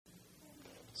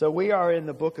So we are in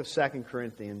the book of 2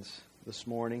 Corinthians this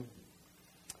morning.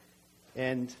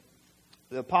 And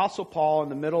the Apostle Paul, in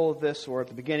the middle of this, or at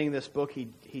the beginning of this book,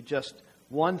 he just,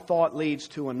 one thought leads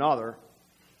to another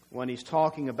when he's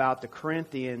talking about the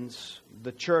Corinthians,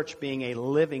 the church being a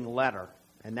living letter,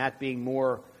 and that being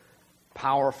more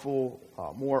powerful,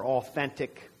 more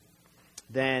authentic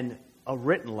than a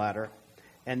written letter.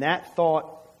 And that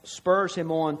thought spurs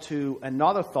him on to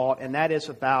another thought, and that is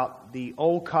about the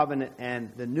Old Covenant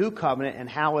and the New Covenant and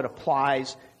how it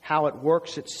applies, how it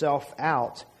works itself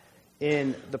out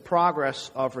in the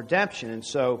progress of redemption. And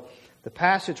so the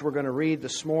passage we're going to read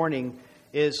this morning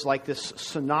is like this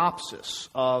synopsis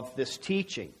of this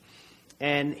teaching.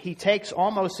 And he takes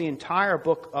almost the entire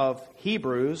book of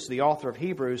Hebrews, the author of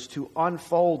Hebrews, to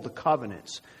unfold the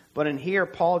covenants. But in here,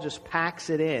 Paul just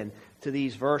packs it in to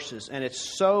these verses, and it's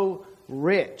so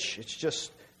rich.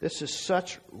 This is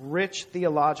such rich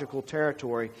theological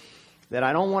territory that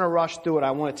I don't want to rush through it.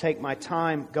 I want to take my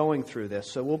time going through this.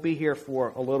 So we'll be here for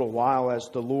a little while as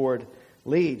the Lord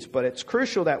leads. But it's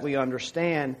crucial that we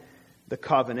understand the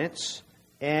covenants.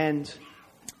 And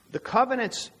the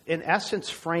covenants, in essence,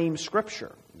 frame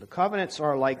Scripture. The covenants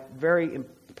are like very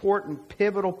important,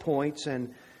 pivotal points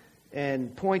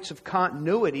and points of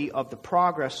continuity of the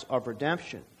progress of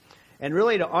redemption. And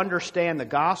really, to understand the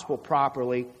gospel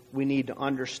properly, we need to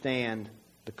understand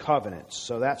the covenants.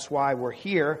 So that's why we're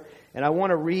here. And I want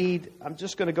to read, I'm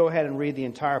just going to go ahead and read the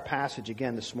entire passage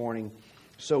again this morning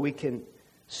so we can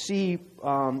see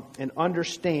and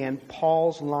understand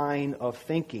Paul's line of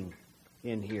thinking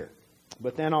in here.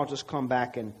 But then I'll just come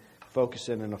back and focus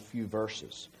in on a few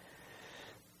verses.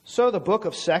 So the book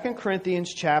of 2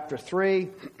 Corinthians chapter 3,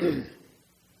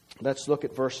 let's look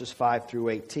at verses 5 through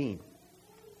 18.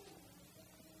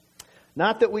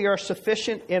 Not that we are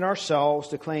sufficient in ourselves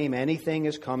to claim anything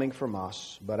is coming from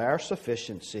us, but our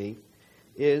sufficiency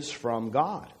is from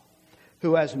God,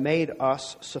 who has made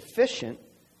us sufficient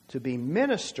to be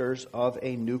ministers of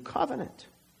a new covenant,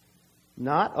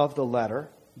 not of the letter,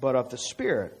 but of the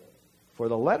Spirit. For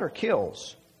the letter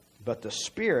kills, but the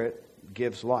Spirit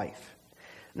gives life.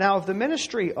 Now, if the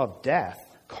ministry of death,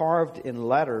 carved in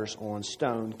letters on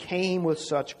stone, came with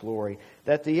such glory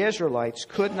that the Israelites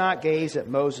could not gaze at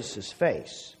Moses'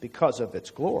 face because of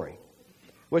its glory,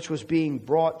 which was being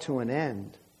brought to an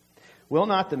end, will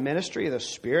not the ministry of the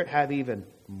Spirit have even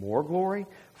more glory?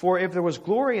 For if there was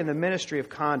glory in the ministry of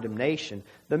condemnation,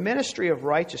 the ministry of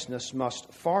righteousness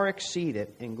must far exceed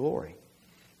it in glory.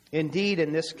 Indeed,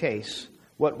 in this case,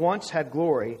 what once had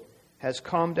glory has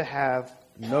come to have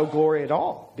no glory at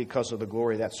all because of the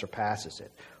glory that surpasses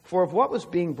it. For if what was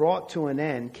being brought to an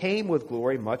end came with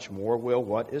glory, much more will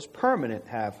what is permanent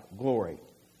have glory.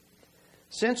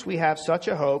 Since we have such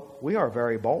a hope, we are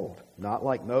very bold, not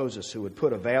like Moses, who would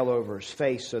put a veil over his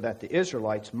face so that the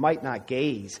Israelites might not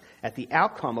gaze at the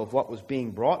outcome of what was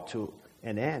being brought to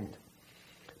an end.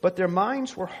 But their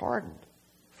minds were hardened.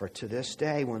 For to this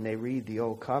day, when they read the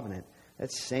Old Covenant,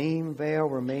 that same veil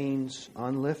remains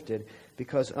unlifted,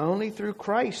 because only through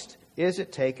Christ is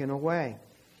it taken away.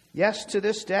 Yes, to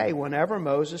this day, whenever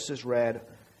Moses is read,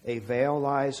 a veil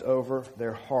lies over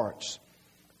their hearts.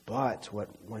 But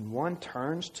when one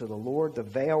turns to the Lord, the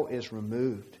veil is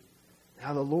removed.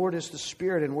 Now the Lord is the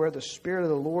Spirit, and where the Spirit of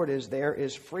the Lord is, there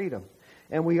is freedom.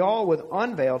 And we all, with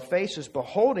unveiled faces,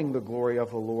 beholding the glory of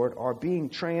the Lord, are being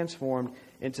transformed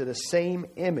into the same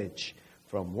image,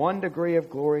 from one degree of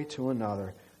glory to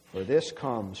another. For this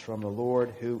comes from the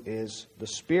Lord, who is the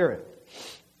Spirit.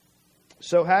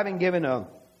 So having given a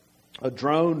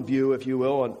drone view, if you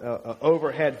will, an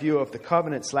overhead view of the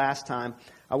covenants last time,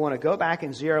 I want to go back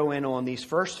and zero in on these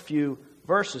first few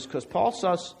verses, because Paul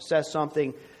says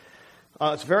something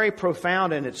it's very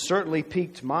profound, and it certainly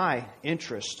piqued my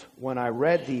interest when I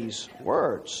read these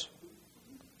words.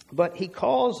 But he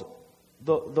calls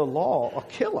the law a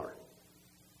killer.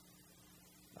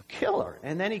 A killer.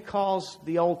 And then he calls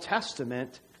the Old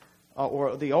Testament,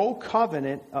 or the Old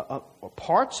Covenant, or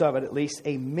parts of it at least,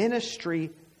 a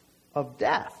ministry of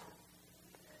death.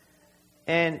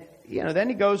 And, then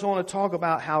he goes on to talk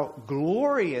about how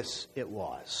glorious it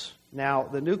was. Now,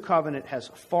 the New Covenant has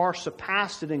far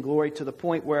surpassed it in glory to the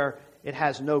point where it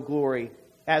has no glory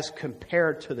as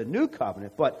compared to the New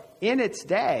Covenant. But in its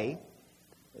day,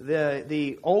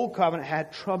 the Old Covenant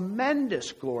had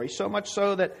tremendous glory, so much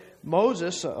so that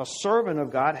Moses, a servant of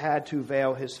God, had to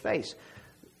veil his face.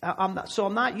 I'm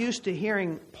not used to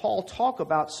hearing Paul talk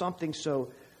about something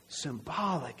so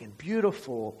symbolic and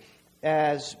beautiful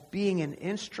as being an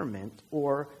instrument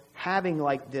or having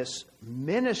like this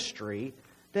ministry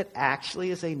that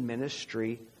actually is a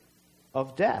ministry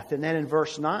of death. And then in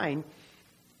verse 9,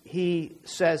 he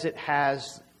says it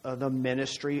has the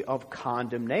ministry of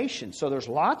condemnation. So there's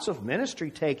lots of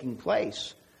ministry taking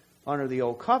place under the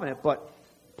Old Covenant, but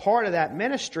part of that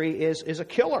ministry is a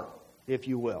killer, if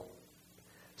you will.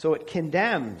 So it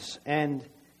condemns and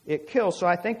it kills. So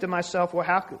I think to myself, well,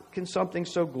 how can something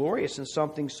so glorious and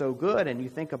something so good, and you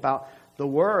think about the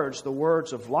words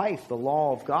of life, the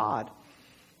law of God,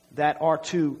 that are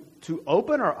to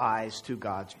open our eyes to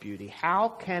God's beauty. How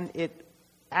can it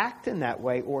act in that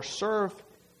way or serve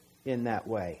in that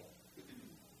way?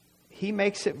 He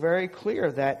makes it very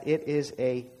clear that it is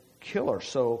a killer.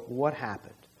 So what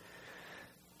happened?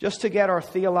 Just to get our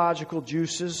theological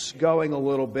juices going a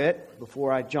little bit,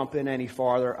 before I jump in any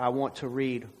farther, I want to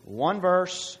read one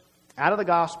verse out of the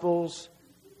Gospels,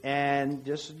 and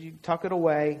just you tuck it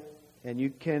away, and you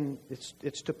can.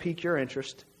 It's to pique your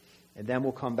interest, and then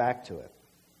we'll come back to it.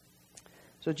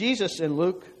 So Jesus in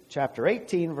Luke chapter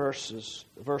 18, verse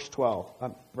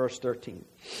 13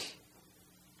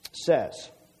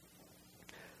 says,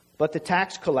 "But the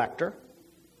tax collector,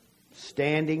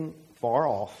 standing far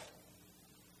off,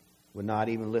 would not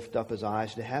even lift up his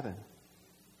eyes to heaven,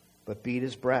 but beat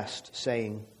his breast,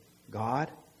 saying, 'God,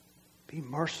 be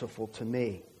merciful to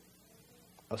me,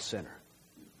 a sinner.'"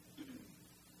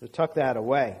 So tuck that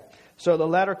away. So the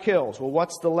letter kills. Well,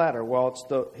 what's the letter? Well,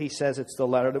 he says it's the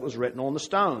letter that was written on the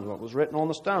stone. What was written on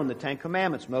the stone? The Ten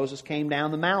Commandments. Moses came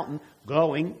down the mountain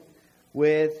going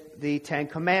with the Ten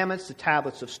Commandments, the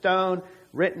tablets of stone,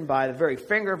 written by the very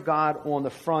finger of God on the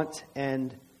front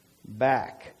and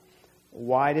back.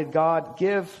 Why did God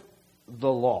give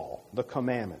the law, the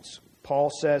commandments? Paul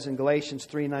says in Galatians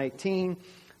 3:19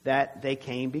 that they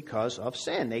came because of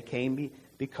sin. They came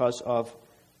because of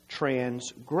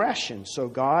transgression. So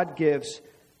God gives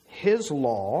His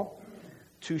law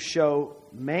to show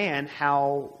man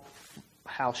how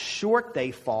short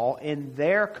they fall in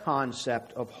their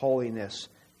concept of holiness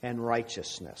and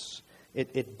righteousness.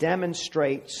 It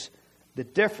demonstrates the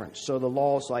difference. So the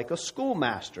law is like a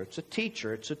schoolmaster. It's a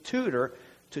teacher. It's a tutor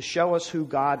to show us who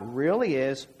God really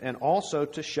is, and also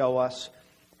to show us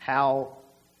how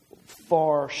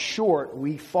far short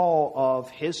we fall of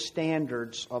His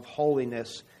standards of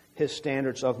holiness, His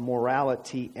standards of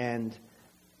morality and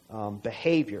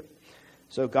behavior.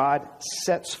 So God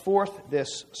sets forth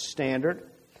this standard,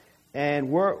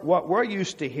 and what we're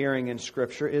used to hearing in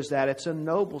Scripture is that it's a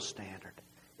noble standard.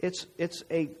 It's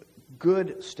a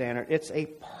good standard. It's a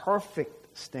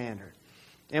perfect standard.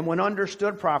 And when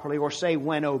understood properly, or say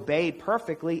when obeyed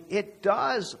perfectly, it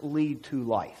does lead to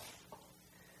life.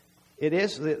 It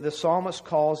is, the psalmist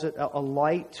calls it a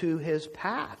light to his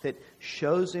path. It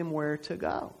shows him where to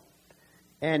go.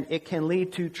 And it can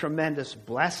lead to tremendous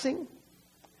blessing.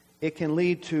 It can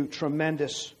lead to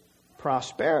tremendous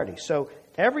prosperity. So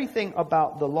everything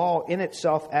about the law in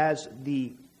itself as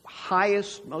the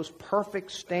highest, most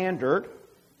perfect standard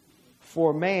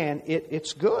for man,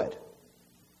 it's good,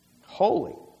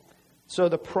 holy. So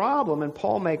the problem, and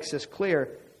Paul makes this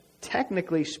clear,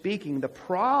 technically speaking, the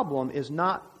problem is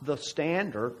not the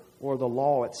standard or the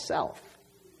law itself.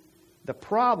 The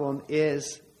problem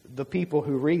is the people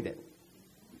who read it.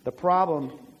 The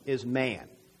problem is man.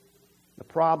 The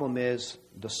problem is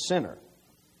the sinner.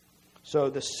 So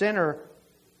the sinner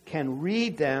can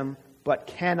read them, but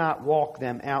cannot walk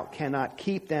them out, cannot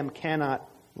keep them, cannot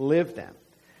live them.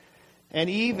 And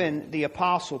even the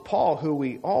Apostle Paul, who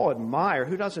we all admire,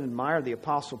 who doesn't admire the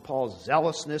Apostle Paul's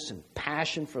zealousness and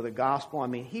passion for the gospel? I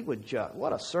mean,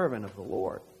 what a servant of the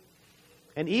Lord.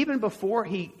 And even before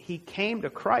he came to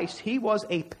Christ, he was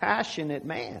a passionate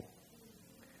man.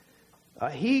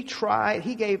 He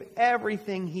gave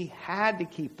everything he had to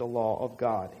keep the law of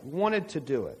God. He wanted to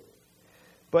do it.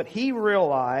 But he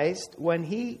realized when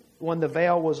the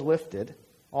veil was lifted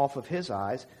off of his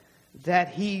eyes,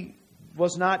 that he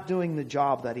was not doing the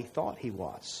job that he thought he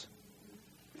was.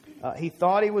 He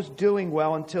thought he was doing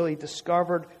well until he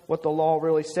discovered what the law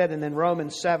really said. And then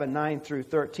Romans 7, 9 through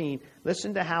 13,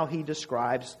 listen to how he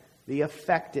describes the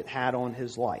effect it had on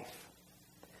his life.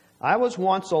 "I was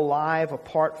once alive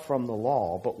apart from the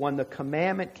law, but when the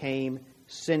commandment came,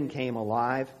 sin came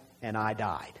alive, and I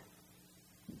died."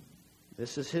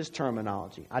 This is his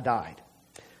terminology. I died.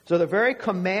 So the very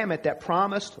commandment that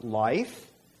promised life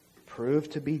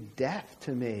proved to be death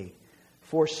to me.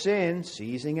 For sin,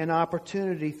 seizing an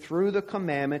opportunity through the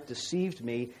commandment, deceived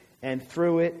me, and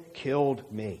through it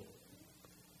killed me.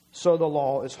 So the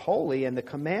law is holy, and the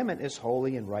commandment is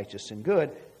holy and righteous and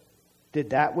good. Did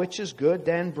that which is good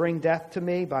then bring death to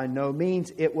me? By no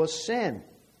means. It was sin.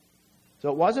 So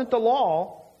it wasn't the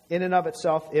law in and of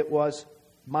itself. It was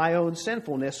my own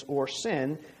sinfulness or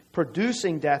sin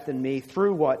producing death in me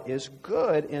through what is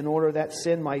good, in order that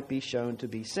sin might be shown to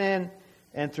be sin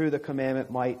and through the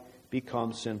commandment might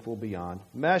become sinful beyond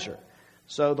measure.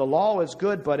 So the law is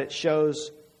good, but it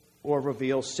shows or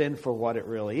reveals sin for what it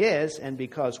really is. And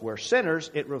because we're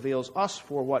sinners, it reveals us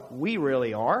for what we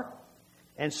really are.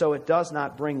 And so it does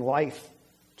not bring life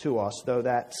to us, though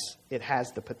it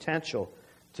has the potential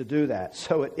to do that.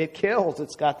 So it kills.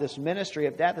 It's got this ministry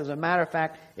of death. As a matter of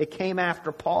fact, it came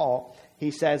after Paul,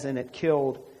 he says, and it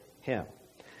killed him.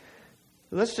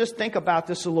 Let's just think about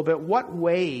this a little bit. What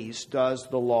ways does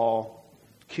the law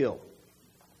kill?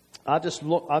 I'll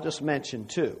just mention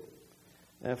two.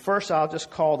 First, I'll just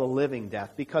call the living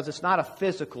death, because it's not a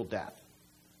physical death.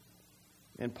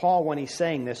 And Paul, when he's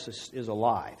saying this, is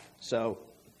alive.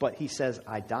 But he says,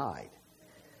 I died.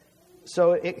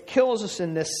 So it kills us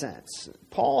in this sense.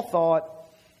 Paul thought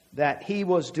that he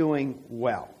was doing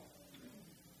well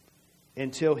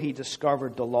until he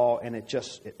discovered the law, and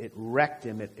it wrecked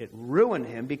him. It ruined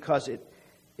him, because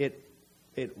it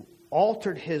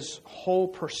altered his whole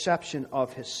perception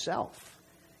of himself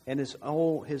and his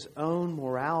own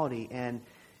morality and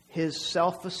his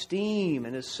self-esteem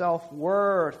and his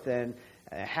self-worth and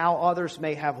how others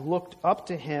may have looked up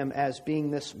to him as being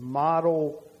this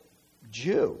model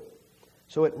Jew.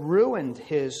 So it ruined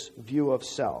his view of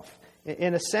self.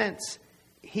 In a sense,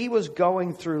 he was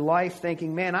going through life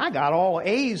thinking, man, I got all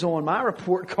A's on my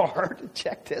report card.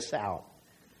 Check this out.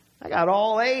 I got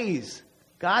all A's.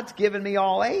 God's given me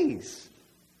all A's.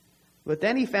 But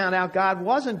then he found out God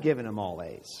wasn't giving him all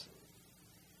A's.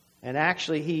 And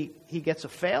actually, he gets a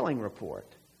failing report.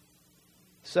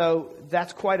 So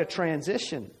that's quite a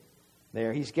transition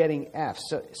there. He's getting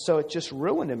F's. So it just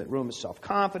ruined him. It ruined his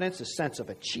self-confidence, his sense of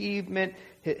achievement,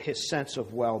 his sense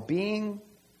of well-being.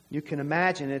 You can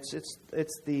imagine it's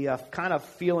the kind of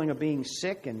feeling of being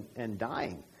sick and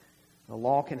dying. The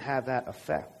law can have that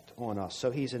effect on us.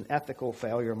 So he's an ethical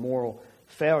failure, moral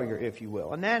failure, if you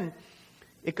will. And then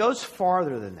it goes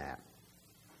farther than that.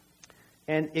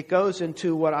 And it goes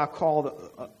into what I call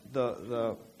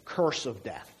the curse of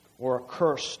death, or a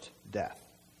cursed death.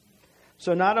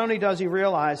 So not only does he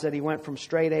realize that he went from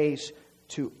straight A's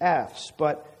to F's,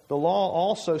 but the law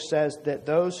also says that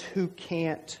those who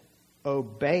can't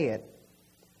obey it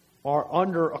are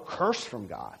under a curse from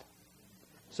God.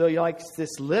 So you're like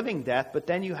this living death, but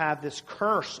then you have this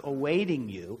curse awaiting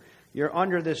you. You're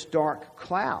under this dark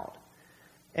cloud.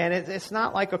 And it's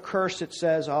not like a curse that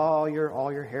says, all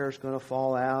your hair is going to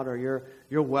fall out or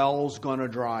your well's going to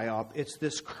dry up. It's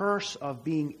this curse of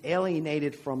being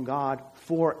alienated from God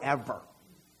forever.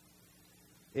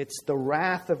 It's the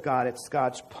wrath of God. It's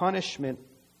God's punishment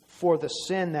for the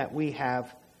sin that we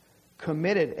have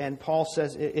committed. And Paul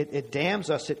says it damns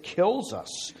us, it kills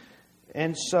us.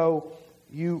 And so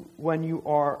when you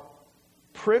are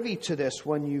privy to this,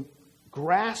 when you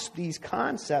grasp these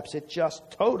concepts, it just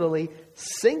totally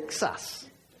sinks us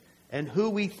and who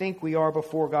we think we are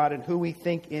before God and who we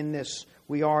think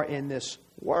we are in this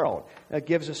world. It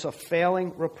gives us a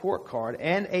failing report card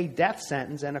and a death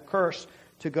sentence and a curse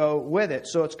to go with it.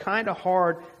 So it's kind of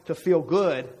hard to feel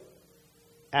good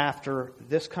after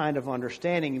this kind of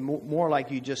understanding, more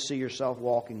like you just see yourself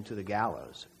walking to the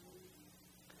gallows.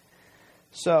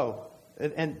 So,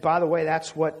 and by the way,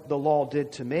 that's what the law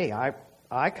did to me.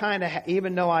 I kind of,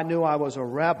 even though I knew I was a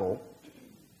rebel,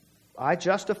 I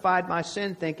justified my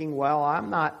sin thinking, well, I'm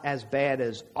not as bad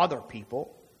as other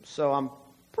people, so I'm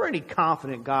pretty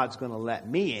confident God's going to let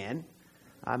me in.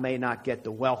 I may not get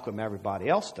the welcome everybody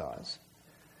else does.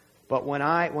 But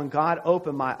when God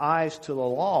opened my eyes to the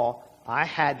law, I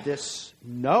had this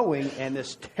knowing and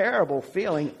this terrible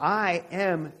feeling, I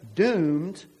am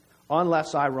doomed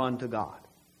unless I run to God.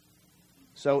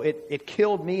 So it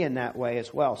killed me in that way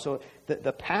as well. So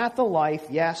the path of life,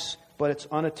 yes, but it's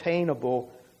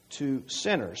unattainable to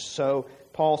sinners. So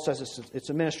Paul says it's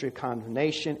a ministry of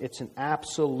condemnation. It's an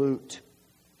absolute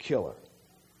killer.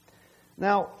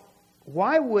 Now,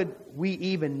 why would we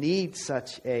even need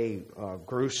such a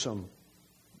gruesome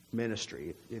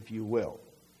ministry, if you will?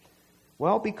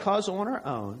 Well, because on our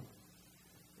own,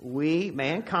 we,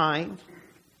 mankind,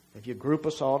 if you group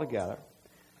us all together,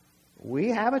 we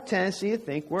have a tendency to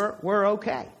think we're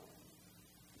okay.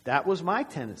 That was my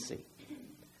tendency.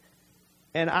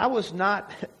 And I was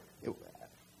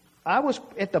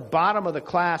at the bottom of the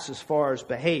class as far as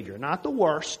behavior. Not the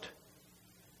worst,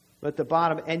 but the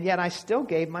bottom. And yet I still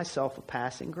gave myself a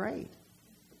passing grade.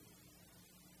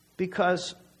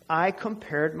 Because I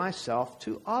compared myself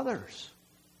to others.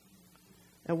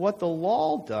 And what the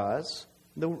law does,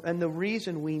 and the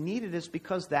reason we need it, is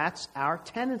because that's our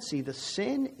tendency. The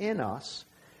sin in us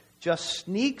just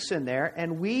sneaks in there,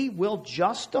 and we will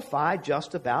justify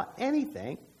just about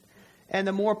anything. And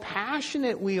the more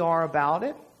passionate we are about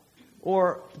it,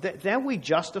 Or then we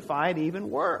justify it even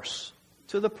worse,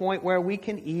 to the point where we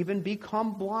can even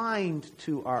become blind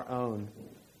to our own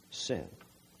sin.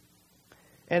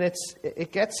 And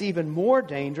it gets even more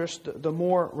dangerous the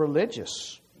more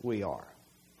religious we are.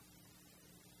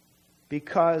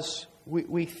 Because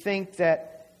we think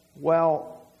that,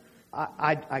 well,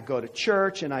 I go to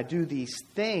church and I do these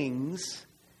things,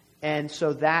 and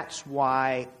so that's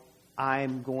why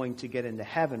I'm going to get into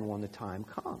heaven when the time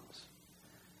comes.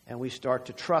 And we start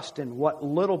to trust in what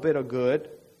little bit of good,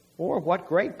 or what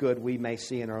great good we may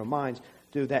see in our own minds,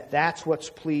 do that. That's what's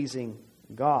pleasing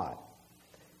God.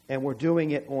 And we're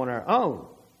doing it on our own.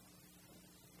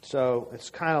 So it's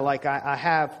kind of like I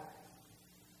have,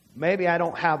 maybe I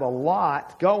don't have a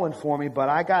lot going for me, but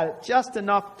I got it just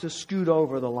enough to scoot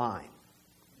over the line.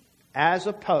 As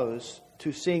opposed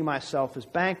to seeing myself as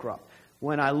bankrupt.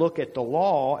 When I look at the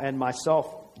law and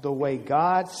myself the way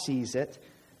God sees it,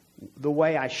 the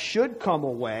way I should come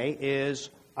away is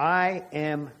I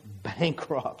am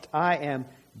bankrupt. I am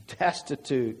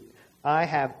destitute. I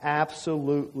have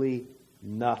absolutely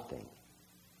nothing.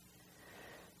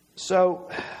 So,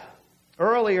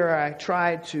 earlier I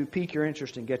tried to pique your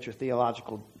interest and get your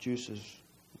theological juices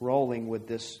rolling with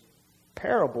this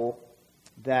parable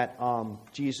that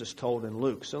Jesus told in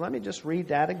Luke. So let me just read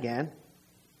that again.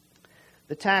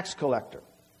 The tax collector.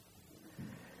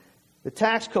 The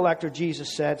tax collector,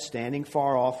 Jesus said, standing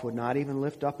far off, would not even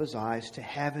lift up his eyes to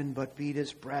heaven, but beat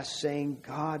his breast, saying,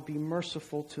 God, be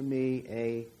merciful to me,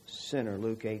 a sinner.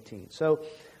 Luke 18. So,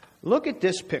 look at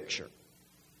this picture.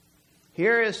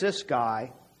 Here is this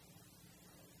guy,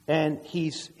 and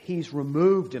he's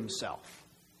removed himself.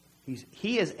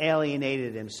 He has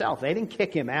alienated himself. They didn't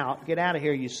kick him out. Get out of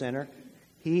here, you sinner.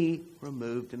 He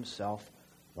removed himself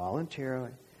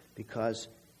voluntarily because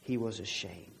he was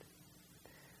ashamed.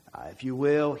 If you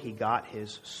will, he got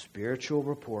his spiritual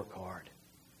report card.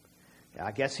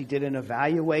 I guess he did an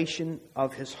evaluation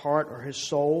of his heart or his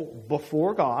soul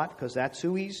before God, because that's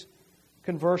who he's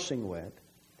conversing with.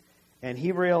 And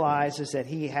he realizes that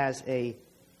he has a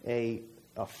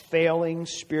failing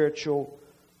spiritual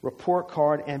report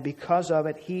card, and because of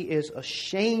it, he is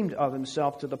ashamed of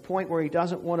himself to the point where he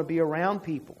doesn't want to be around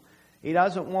people. He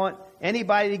doesn't want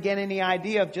anybody to get any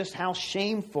idea of just how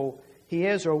shameful he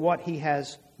is or what he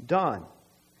has done.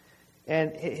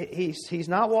 And he's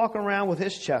not walking around with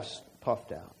his chest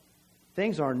puffed out.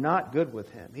 Things are not good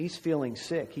with him. He's feeling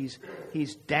sick.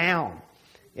 He's down.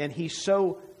 And he's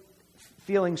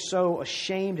feeling so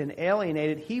ashamed and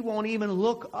alienated, he won't even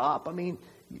look up. I mean,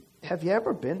 have you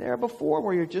ever been there before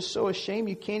where you're just so ashamed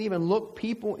you can't even look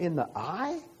people in the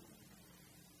eye?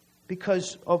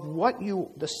 Because of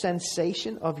the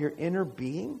sensation of your inner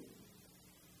being?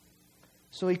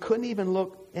 So he couldn't even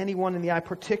look anyone in the eye,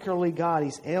 particularly God.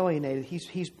 He's alienated.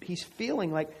 He's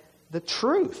feeling like the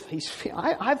truth.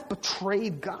 I've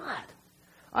betrayed God.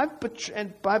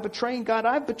 And by betraying God,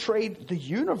 I've betrayed the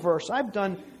universe. I've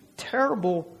done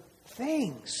terrible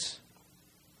things.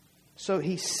 So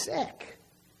he's sick.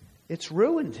 It's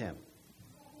ruined him.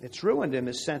 It's ruined him,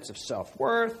 his sense of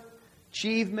self-worth,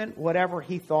 achievement, whatever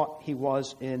he thought he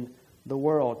was in the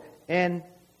world. And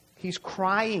he's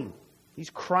crying. He's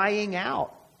crying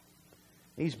out.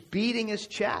 He's beating his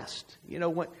chest. You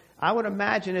know, I would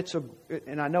imagine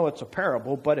and I know it's a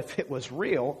parable, but if it was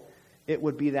real, it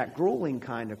would be that grueling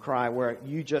kind of cry where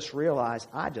you just realize,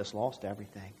 I just lost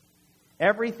everything.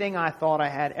 Everything I thought I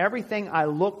had, everything I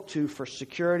looked to for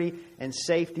security and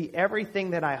safety,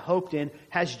 everything that I hoped in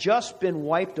has just been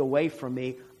wiped away from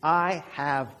me. I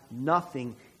have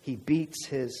nothing. He beats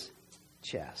his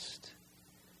chest.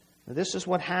 Now, this is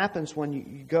what happens when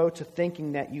you go to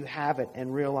thinking that you have it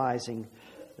and realizing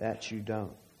that you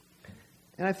don't.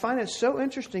 And I find it so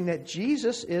interesting that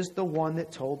Jesus is the one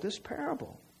that told this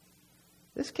parable.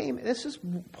 This is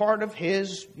part of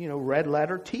his, red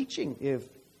letter teaching, if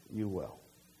you will.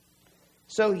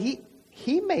 So he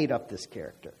made up this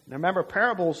character. Now remember,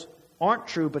 parables aren't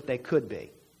true, but they could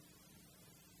be.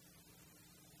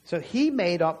 So he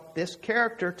made up this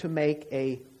character to make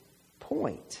a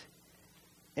point.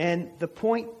 And the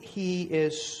point he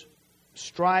is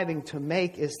striving to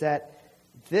make is that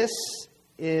this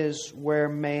is where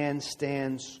man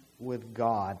stands with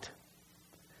God.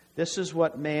 This is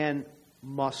what man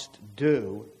must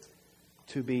do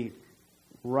to be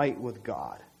right with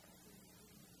God.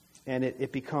 And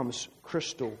it becomes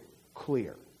crystal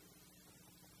clear.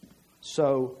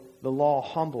 So the law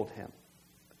humbled him.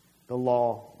 The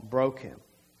law broke him.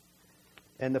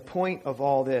 And the point of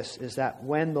all this is that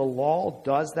when the law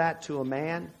does that to a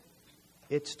man,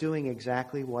 it's doing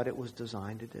exactly what it was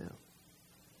designed to do.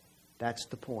 That's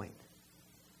the point.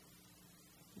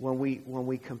 when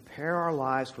we compare our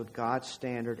lives with God's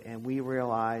standard and we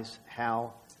realize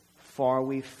how far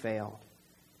we've failed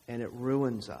and it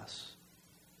ruins us.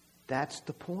 That's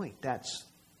the point. That's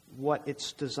what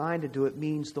it's designed to do. It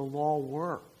means the law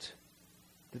worked.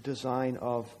 The design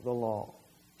of the law.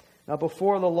 Now,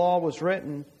 before the law was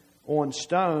written on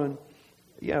stone,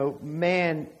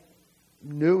 man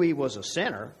knew he was a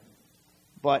sinner,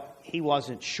 but he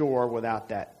wasn't sure without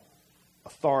that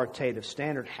authoritative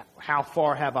standard, how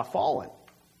far have I fallen?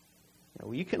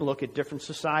 You can look at different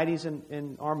societies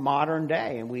in our modern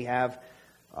day, and we have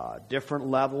different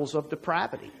levels of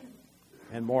depravity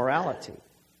and morality.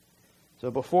 So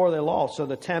before the law, so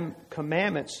the Ten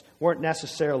Commandments weren't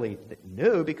necessarily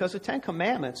new, because the Ten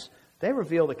Commandments, they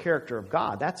reveal the character of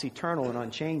God. That's eternal and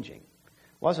unchanging.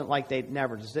 It wasn't like they'd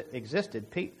never existed.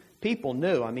 People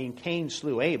knew. I mean, Cain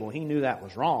slew Abel. He knew that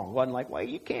was wrong. It wasn't like, well,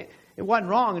 you can't. It wasn't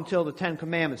wrong until the Ten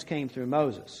Commandments came through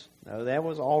Moses. No, that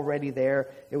was already there.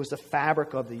 It was the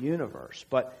fabric of the universe.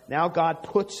 But now God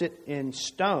puts it in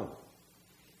stone.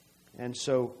 And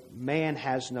so man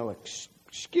has no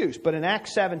excuse. But in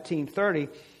Acts 17:30,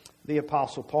 the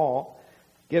Apostle Paul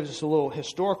gives us a little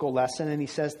historical lesson, and he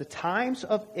says, the times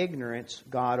of ignorance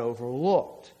God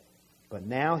overlooked, but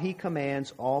now he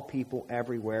commands all people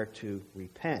everywhere to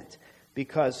repent,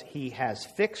 because he has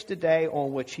fixed a day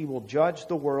on which he will judge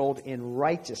the world in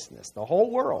righteousness, the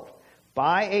whole world,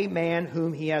 by a man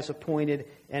whom he has appointed,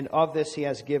 and of this he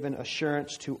has given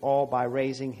assurance to all by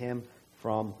raising him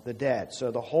from the dead.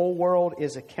 So the whole world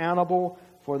is accountable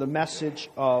for the message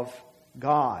of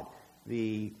God.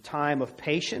 The time of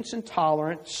patience and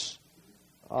tolerance,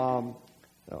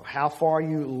 how far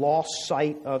you lost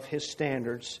sight of his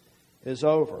standards, is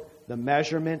over. The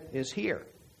measurement is here,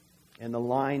 and the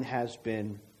line has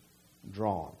been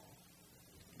drawn.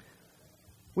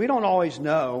 We don't always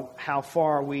know how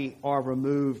far we are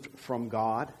removed from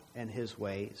God and his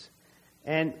ways.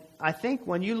 And I think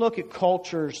when you look at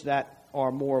cultures that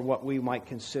are more what we might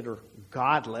consider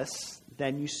godless,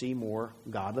 then you see more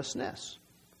godlessness.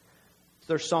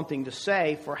 There's something to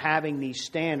say for having these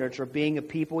standards or being a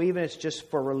people, even if it's just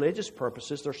for religious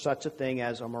purposes, there's such a thing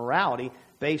as a morality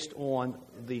based on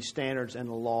the standards and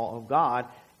the law of God,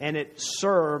 and it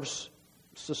serves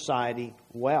society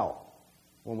well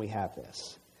when we have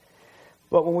this.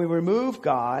 But when we remove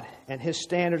God and his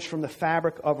standards from the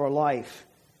fabric of our life,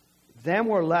 then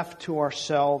we're left to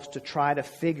ourselves to try to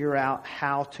figure out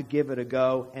how to give it a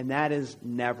go, and that is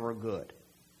never good.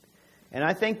 And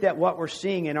I think that what we're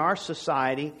seeing in our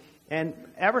society, and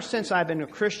ever since I've been a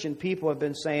Christian, people have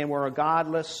been saying we're a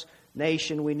godless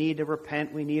nation, we need to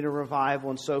repent, we need a revival,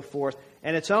 and so forth.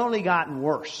 And it's only gotten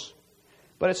worse.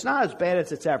 But it's not as bad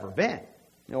as it's ever been.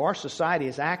 Our society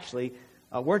is actually,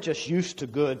 we're just used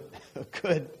to a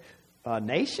good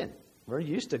nation. We're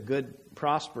used to good,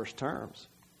 prosperous terms.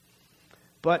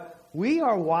 But we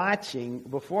are watching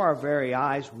before our very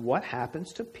eyes what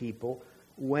happens to people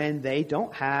when they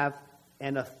don't have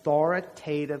an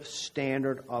authoritative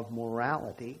standard of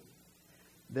morality.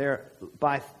 They're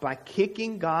by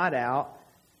kicking God out,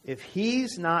 if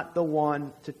he's not the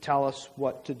one to tell us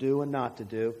what to do and not to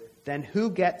do, then who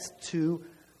gets to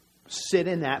sit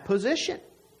in that position?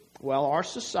 Well, our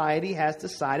society has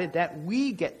decided that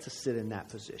we get to sit in that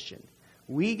position.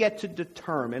 We get to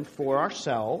determine for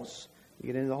ourselves. You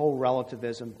get into the whole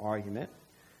relativism argument.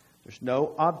 There's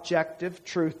no objective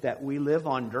truth that we live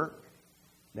under,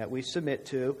 that we submit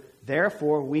to.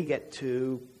 Therefore, we get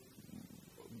to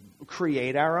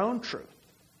create our own truth.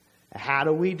 How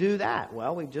do we do that?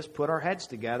 Well, we just put our heads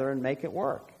together and make it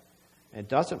work. It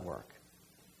doesn't work.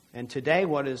 And today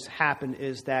what has happened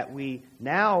is that we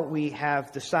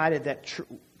have decided that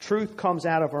truth comes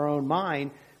out of our own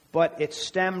mind, but it's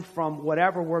stemmed from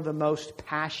whatever we're the most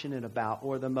passionate about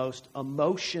or the most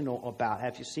emotional about.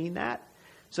 Have you seen that?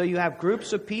 So you have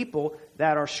groups of people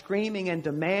that are screaming and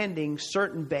demanding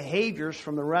certain behaviors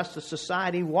from the rest of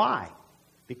society. Why?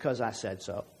 Because I said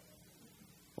so.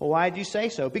 Well, why did you say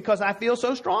so? Because I feel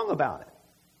so strong about it.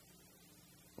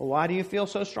 Well, why do you feel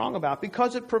so strong about it?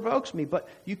 Because it provokes me. But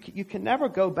you can never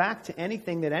go back to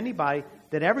anything that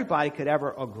everybody could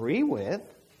ever agree with,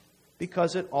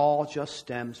 because it all just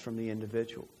stems from the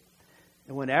individual.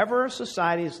 And whenever a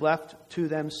society is left to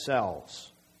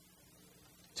themselves,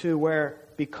 to where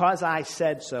because I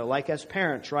said so, like as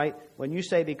parents, right? When you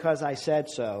say because I said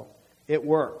so, it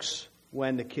works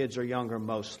when the kids are younger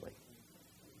mostly.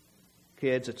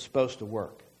 Kids, it's supposed to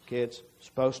work. Kids, it's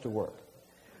supposed to work.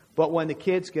 But when the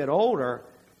kids get older,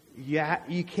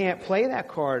 you can't play that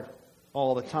card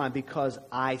all the time because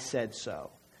I said so.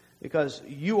 Because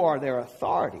you are their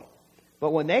authority.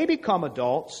 But when they become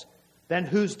adults, then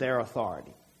who's their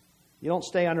authority? You don't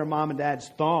stay under mom and dad's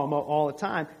thumb all the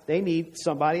time. They need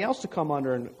somebody else to come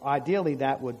under, and ideally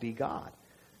that would be God.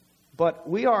 But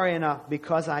we are in a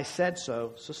because I said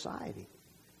so society.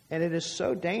 And it is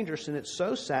so dangerous and it's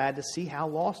so sad to see how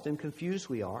lost and confused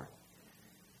we are.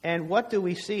 And what do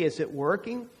we see? Is it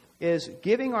working? Is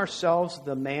giving ourselves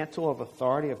the mantle of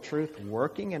authority of truth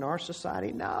working in our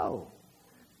society? No.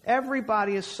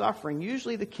 Everybody is suffering.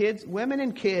 Usually the kids, women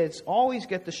and kids, always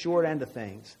get the short end of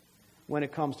things when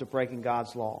it comes to breaking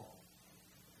God's law.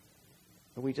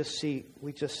 And we just see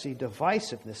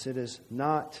divisiveness. It is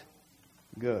not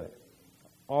good.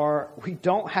 Or we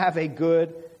don't have a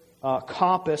good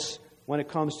compass when it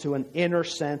comes to an inner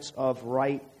sense of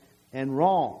right and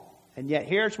wrong. And yet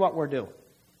here's what we're doing.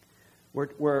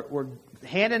 We're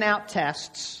handing out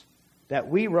tests that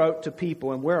we wrote to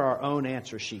people, and we're our own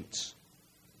answer sheets.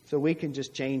 So we can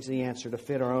just change the answer to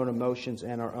fit our own emotions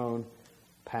and our own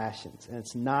passions. And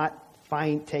it's not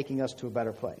taking us to a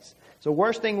better place. So the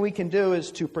worst thing we can do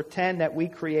is to pretend that we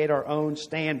create our own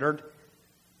standard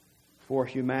for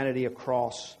humanity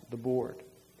across the board.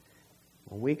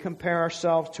 When we compare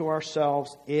ourselves to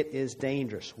ourselves, it is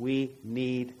dangerous. We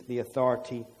need the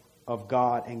authority of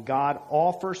God. And God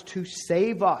offers to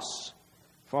save us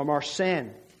from our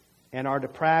sin and our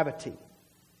depravity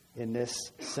in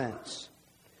this sense.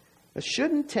 It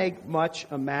shouldn't take much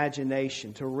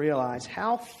imagination to realize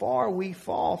how far we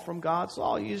fall from God's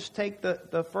law. You just take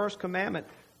the first commandment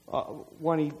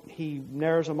when he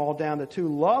narrows them all down to 2.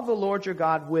 Love the Lord your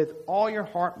God with all your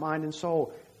heart, mind, and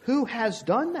soul. Who has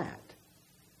done that?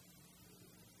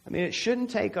 I mean, it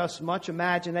shouldn't take us much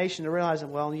imagination to realize that,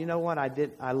 well, you know what?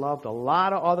 I loved a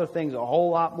lot of other things a whole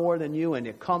lot more than you, and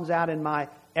it comes out in my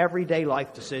everyday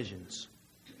life decisions.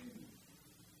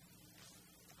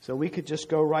 So we could just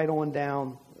go right on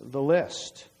down the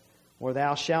list. Or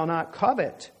thou shalt not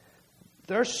covet.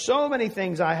 There's so many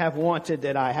things I have wanted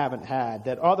that I haven't had,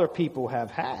 that other people have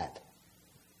had.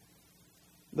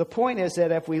 The point is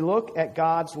that if we look at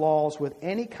God's laws with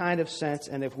any kind of sense,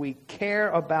 and if we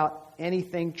care about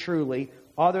anything truly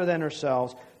other than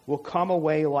ourselves, we'll come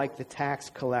away like the tax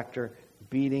collector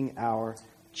beating our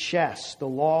chest. The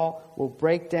law will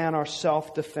break down our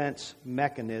self-defense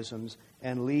mechanisms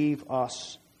and leave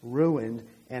us ruined,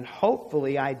 and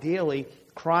hopefully, ideally,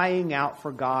 crying out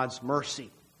for God's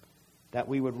mercy, that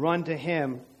we would run to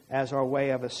Him as our way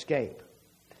of escape.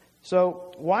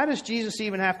 So, why does Jesus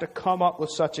even have to come up with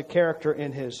such a character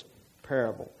in His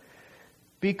parable?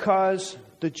 Because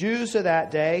the Jews of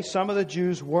that day, some of the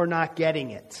Jews were not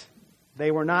getting it. They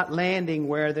were not landing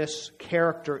where this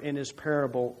character in His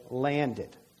parable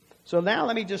landed. So now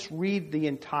let me just read the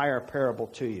entire parable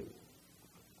to you.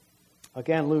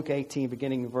 Again, Luke 18,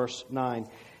 beginning in verse 9.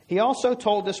 He also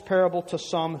told this parable to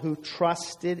some who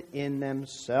trusted in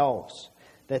themselves,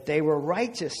 that they were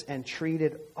righteous and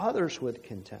treated others with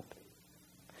contempt.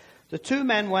 The 2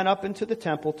 men went up into the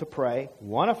temple to pray,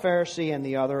 one a Pharisee and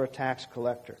the other a tax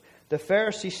collector. The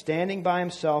Pharisee, standing by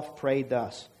himself, prayed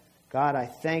thus: God, I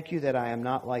thank you that I am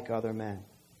not like other men,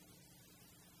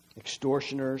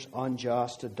 extortioners,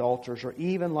 unjust, adulterers, or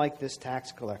even like this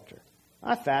tax collector.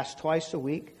 I fast twice a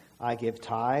week. I give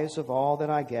tithes of all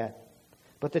that I get.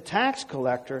 But the tax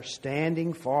collector,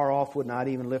 standing far off, would not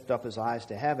even lift up his eyes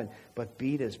to heaven, but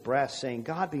beat his breast, saying,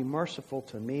 God, be merciful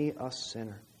to me, a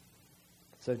sinner.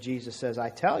 So Jesus says, I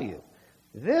tell you,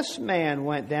 this man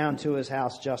went down to his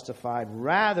house justified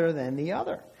rather than the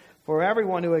other. For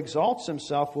everyone who exalts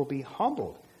himself will be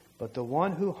humbled, but the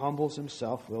one who humbles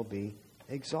himself will be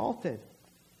exalted.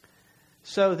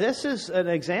 So this is an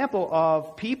example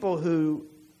of people who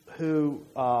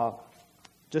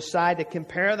decide to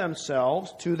compare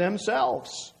themselves to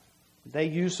themselves. They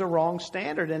use the wrong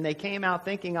standard, and they came out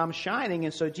thinking, I'm shining.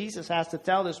 And so Jesus has to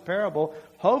tell this parable,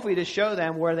 hopefully to show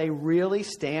them where they really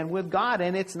stand with God,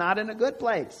 and it's not in a good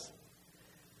place.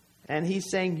 And he's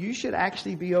saying, you should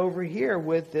actually be over here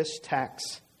with this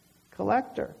tax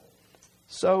collector.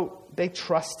 So they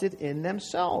trusted in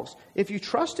themselves. If you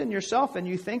trust in yourself and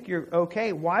you think you're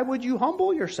okay, why would you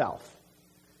humble yourself?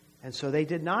 And so they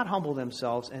did not humble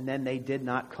themselves, and then they did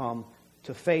not come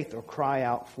to faith or cry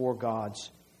out for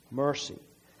God's mercy.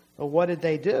 But what did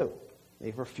they do? They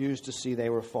refused to see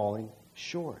they were falling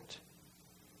short.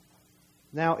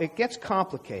 Now, it gets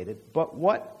complicated, but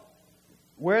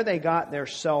where they got their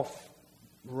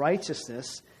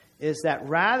self-righteousness is that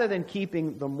rather than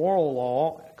keeping the moral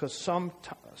law, because some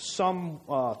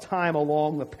time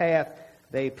along the path,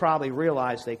 they probably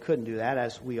realized they couldn't do that,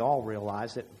 as we all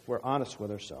realize it if we're honest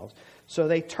with ourselves. So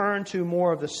they turned to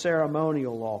more of the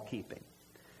ceremonial law keeping.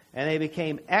 And they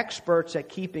became experts at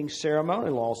keeping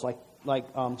ceremonial laws. Like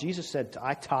Jesus said,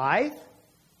 I tithe.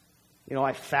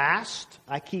 I fast.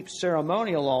 I keep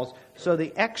ceremonial laws. So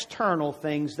the external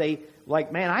things, they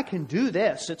like, man, I can do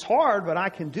this. It's hard, but I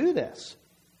can do this.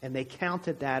 And they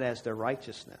counted that as their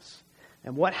righteousness.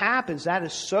 And what happens, that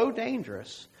is so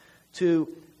dangerous to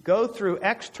go through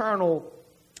external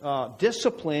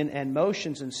discipline and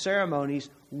motions and ceremonies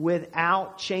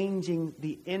without changing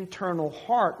the internal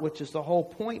heart, which is the whole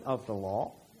point of the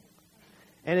law.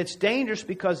 And it's dangerous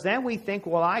because then we think,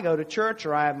 well, I go to church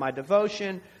or I have my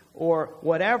devotion or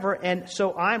whatever, and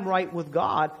so I'm right with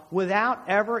God without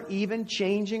ever even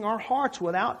changing our hearts,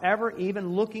 without ever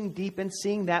even looking deep and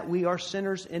seeing that we are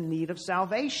sinners in need of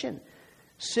salvation.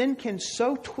 Sin can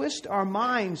so twist our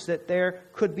minds that there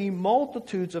could be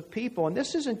multitudes of people, and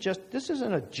this isn't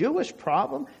a Jewish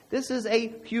problem. This is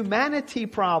a humanity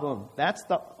problem. That's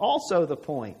also the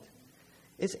point.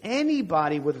 It's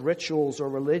anybody with rituals or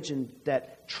religion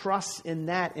that trusts in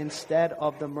that instead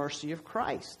of the mercy of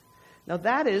Christ. Now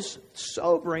that is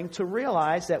sobering to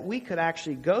realize that we could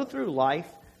actually go through life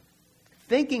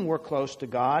thinking we're close to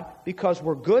God because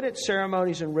we're good at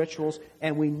ceremonies and rituals,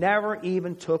 and we never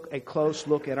even took a close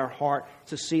look at our heart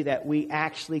to see that we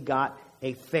actually got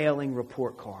a failing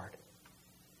report card.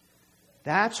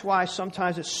 That's why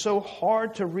sometimes it's so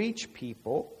hard to reach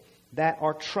people that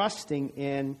are trusting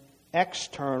in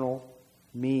external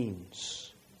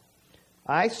means.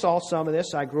 I saw some of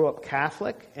this. I grew up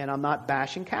Catholic, and I'm not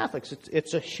bashing Catholics.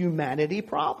 It's a humanity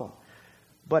problem.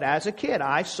 But as a kid,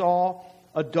 I saw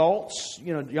adults,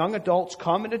 young adults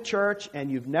come into church,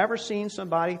 and you've never seen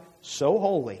somebody so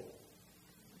holy.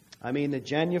 I mean, the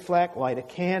genuflect, light a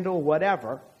candle,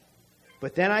 whatever.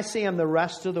 But then I see them the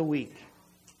rest of the week,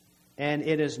 and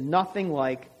it is nothing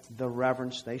like the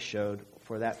reverence they showed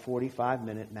for that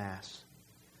 45-minute Mass.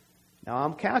 Now,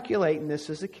 I'm calculating this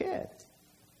as a kid.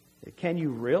 Can you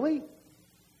really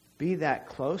be that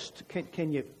close?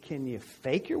 Can you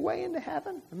fake your way into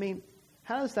heaven? I mean,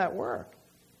 how does that work?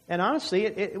 And honestly,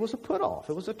 it was a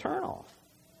put-off. It was a turn-off.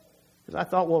 Because I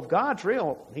thought, well, if God's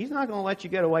real, He's not going to let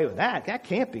you get away with that. That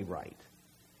can't be right.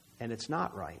 And it's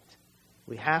not right.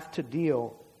 We have to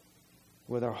deal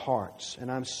with our hearts.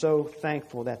 And I'm so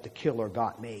thankful that the killer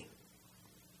got me.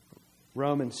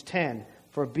 Romans 10,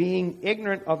 for being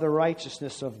ignorant of the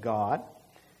righteousness of God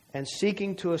and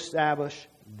seeking to establish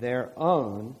their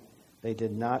own, they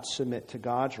did not submit to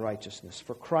God's righteousness.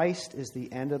 For Christ is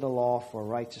the end of the law for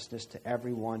righteousness to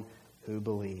everyone who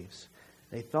believes.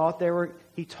 They thought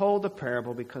he told the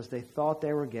parable because they thought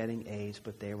they were getting A's,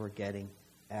 but they were getting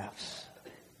F's.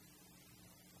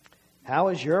 How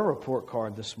is your report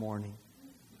card this morning?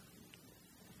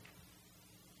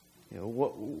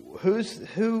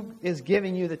 Who is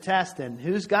giving you the test, and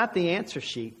who's got the answer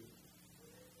sheet?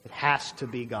 It has to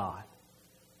be God.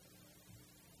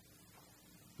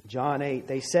 John 8,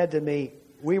 they said to me,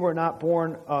 we were not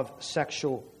born of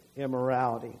sexual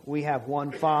immorality. We have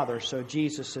one Father. So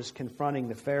Jesus is confronting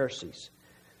the Pharisees,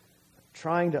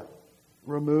 trying to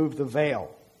remove the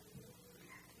veil,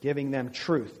 giving them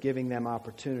truth, giving them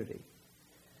opportunity.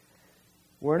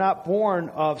 We're not born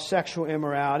of sexual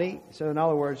immorality. So in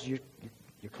other words, you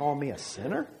call me a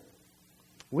sinner?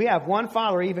 We have one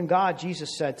Father, even God.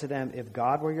 Jesus said to them, if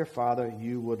God were your Father,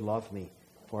 you would love me.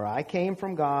 For I came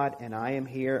from God, and I am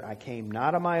here. I came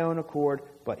not of my own accord,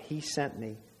 but He sent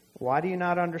me. Why do you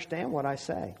not understand what I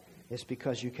say? It's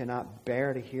because you cannot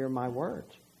bear to hear my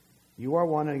words. You are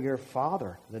one of your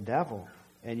father, the devil,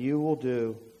 and you will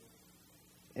do,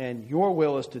 and your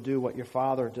will is to do what your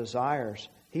father desires.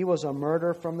 He was a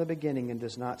murderer from the beginning and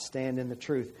does not stand in the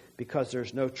truth, because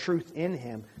there's no truth in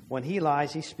him. When he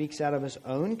lies, he speaks out of his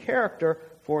own character,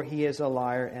 for he is a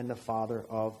liar and the father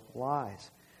of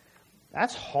lies.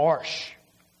 That's harsh,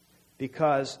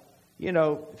 because,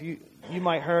 if you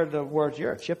might heard the words,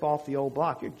 you're a chip off the old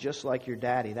block. You're just like your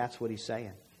daddy. That's what he's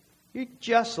saying. You're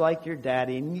just like your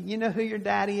daddy. And you know who your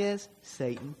daddy is?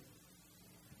 Satan.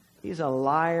 He's a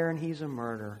liar and he's a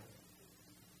murderer.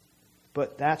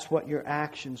 But that's what your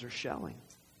actions are showing.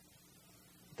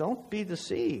 Don't be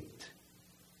deceived.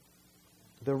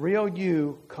 The real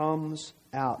you comes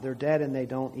out. They're dead and they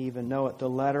don't even know it. The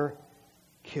letter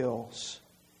kills.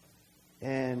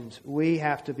 And we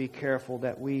have to be careful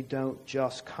that we don't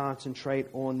just concentrate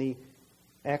on the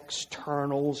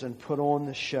externals and put on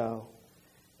the show,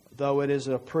 though it is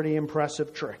a pretty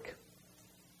impressive trick.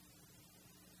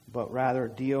 But rather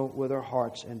deal with our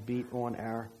hearts and beat on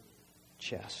our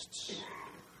chests.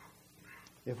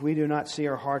 If we do not see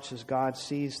our hearts as God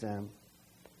sees them,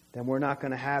 then we're not going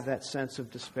to have that sense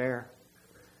of despair.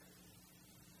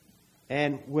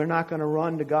 And we're not going to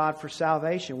run to God for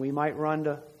salvation. We might run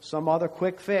to some other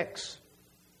quick fix,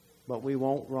 but we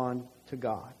won't run to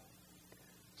God.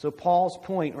 So Paul's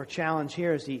point or challenge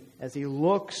here as he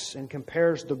looks and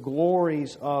compares the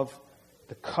glories of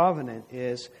the covenant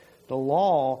is the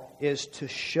law is to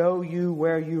show you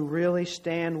where you really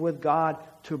stand with God,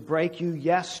 to break you,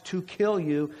 yes, to kill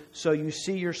you, so you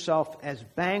see yourself as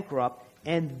bankrupt.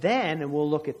 And then, and we'll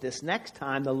look at this next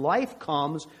time, the life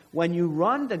comes when you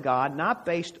run to God, not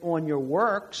based on your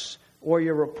works or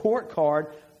your report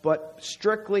card, but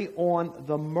strictly on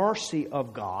the mercy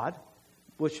of God,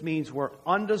 which means we're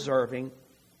undeserving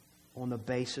on the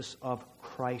basis of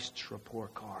Christ's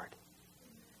report card,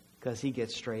 because He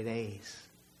gets straight A's.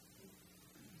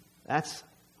 That's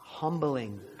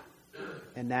humbling,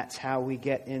 and that's how we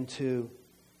get into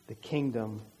the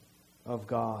kingdom of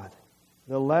God.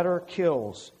 The letter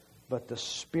kills, but the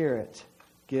Spirit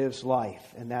gives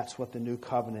life, and that's what the new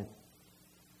covenant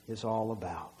is all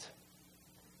about.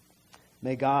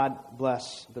 May God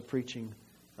bless the preaching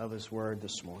of His word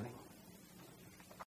this morning.